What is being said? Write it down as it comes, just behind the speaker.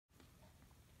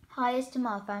Hi, it's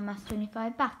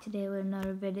Master25 back today with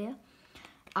another video.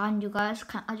 And you guys,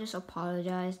 I just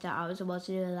apologise that I was supposed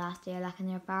to do the last day of Lack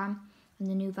Their farm, and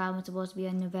the new farm was supposed to be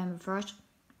on November 1st,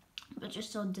 but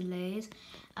just some delays.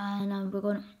 And I'm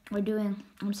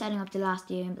setting up the last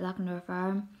day of Lack Their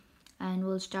farm, and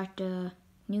we'll start the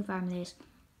new farm days.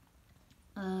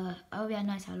 I hope you had a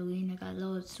nice Halloween. I got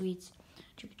loads of sweets,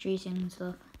 trick-or-treating and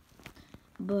stuff.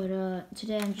 But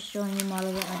today I'm just showing you all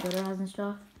of what my brother has and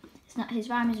stuff. His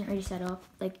farm isn't really set up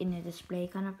like in a display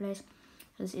kind of place,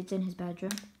 because it's in his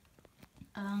bedroom.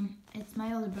 It's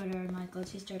my older brother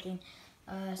Michael's. He's 13.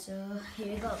 So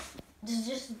here you go. This is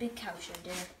just a big cow shed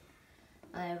there.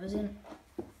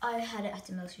 I had it at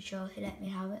the military show. He let me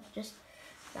have it. Just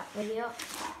that video.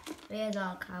 We had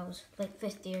all cows, like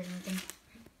 50 or something.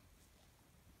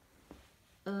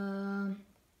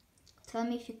 Tell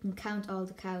me if you can count all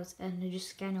the cows, and just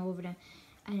scan over them,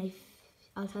 and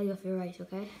I'll tell you if you're right,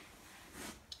 okay?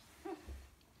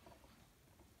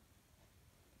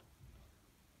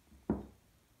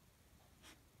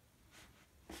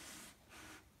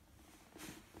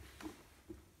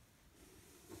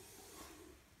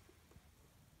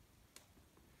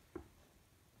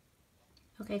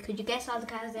 Okay, could you guess all the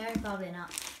cows there? Probably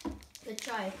not. Good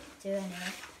try to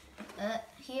anyway.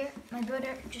 Here, my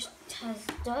brother just has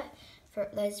that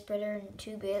fertilizer spreader and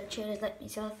 2 bale trailers like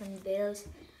myself and bales.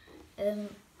 We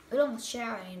don't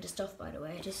share any of the stuff, by the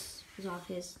way. This is all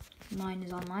his. Mine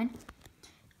is all mine.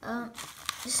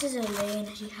 This is a lane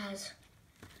that he has,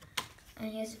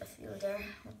 and he has a field there.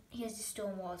 He has the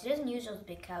stone walls. He doesn't use those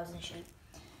big cows and sheep.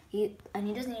 He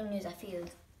doesn't even use that field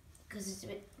because it's a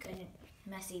bit kind of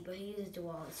messy, but he uses the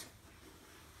walls.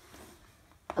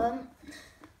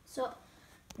 So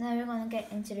now we're going to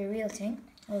get into the real thing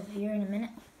over here in a minute.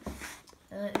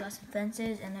 We got some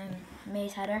fences and then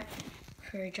maize header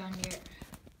for John Deere.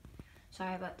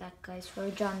 Sorry about that, guys.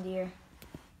 For John Deere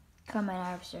combine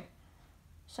harvester.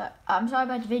 So I'm sorry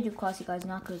about the video quality, guys.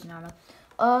 Not good as normal.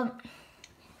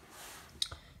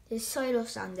 There's silo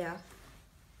stand there.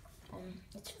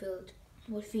 It's filled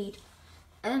with feed.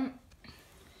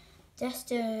 That's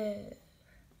the,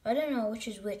 I don't know which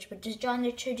is which, but there's John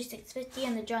Deere 3650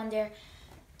 and the John Deere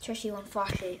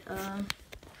 3140.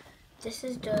 This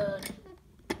is the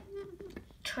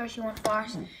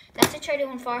 3140. That's the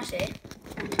 3140.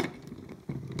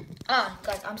 Oh,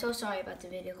 guys, I'm so sorry about the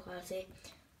video quality.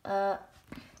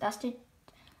 That's the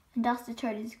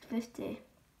 3650.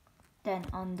 Then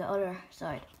on the other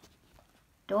side,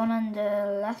 the one on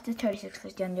the left is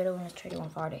 3650 and the other one is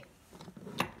 3140.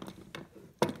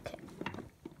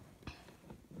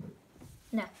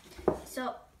 Now,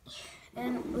 so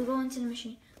we go into the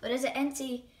machine. But there's an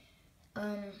NC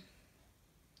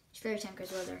spare tank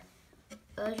as well there.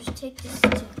 I'll just take this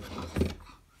thing off.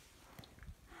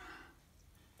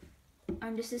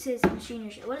 And this is his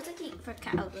machinery shed. What does it keep for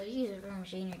cattle? But he uses it for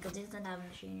machinery because he doesn't have a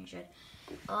machinery shed.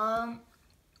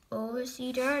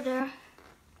 Overseeder there.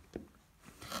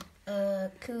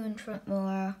 Coon front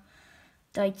mower,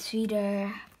 dyke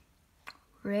feeder,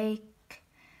 rake,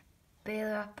 bale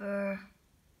wrapper,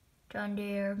 John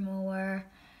Deere mower,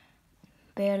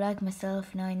 bear like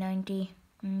myself 990,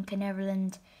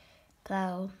 Caneverland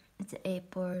plough. It's an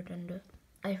 8-board and the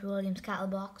Irish Williams cattle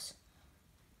box.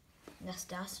 That's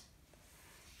that.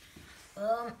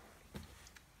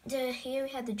 Here we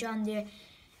have the John Deere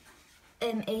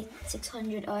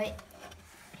M8600i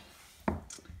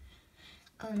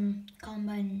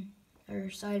combine or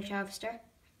silage harvester.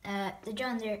 The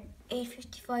John Deere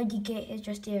 855D is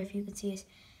just there if you could see it,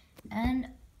 and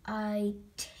I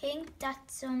think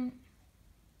that's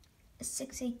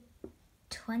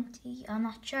 6820. I'm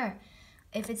not sure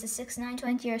if it's a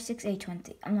 6920 or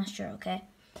 6820. I'm not sure. Okay.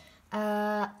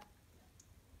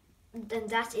 Then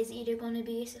that is either going to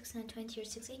be 6920 or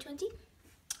 6820,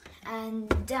 and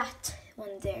that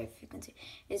one there, if you can see,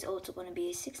 is also going to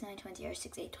be 6920 or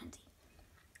 6820.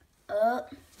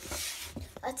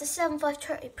 That's a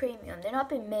 7530 premium. They're not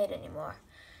being made anymore.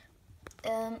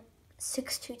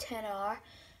 6210R,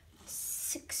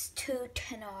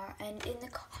 6210R, and in the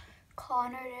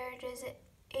corner there's an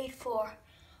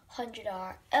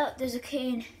 8400R. Oh, there's a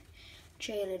cane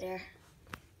trailer there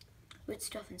with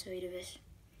stuff inside of it.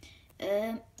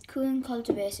 Coon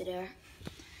cultivator there.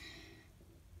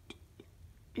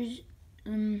 There's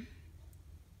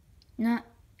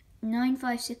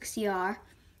 9560R,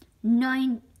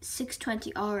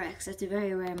 9620RX. That's a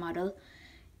very rare model.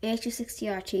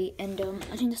 8360RT, and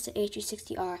I think that's the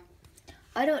 8360R.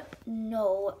 I don't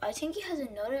know. I think he has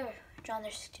another John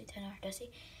Deere 6210R, does he?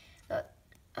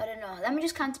 I don't know. Let me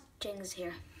just count things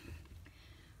here.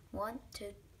 1,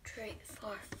 2, 3, 4,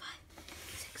 5,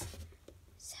 6,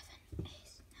 7, 8, 9,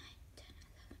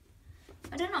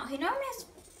 don't know. He normally has.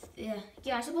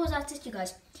 Yeah. I suppose that's it, you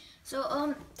guys.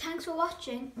 So thanks for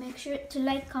watching. Make sure to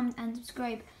like, comment, and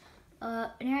subscribe.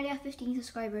 Nearly at 15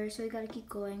 subscribers, so we gotta keep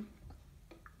going.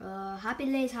 Happy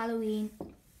late Halloween.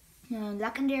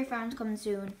 Black and Deere Farm's coming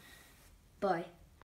soon. Bye.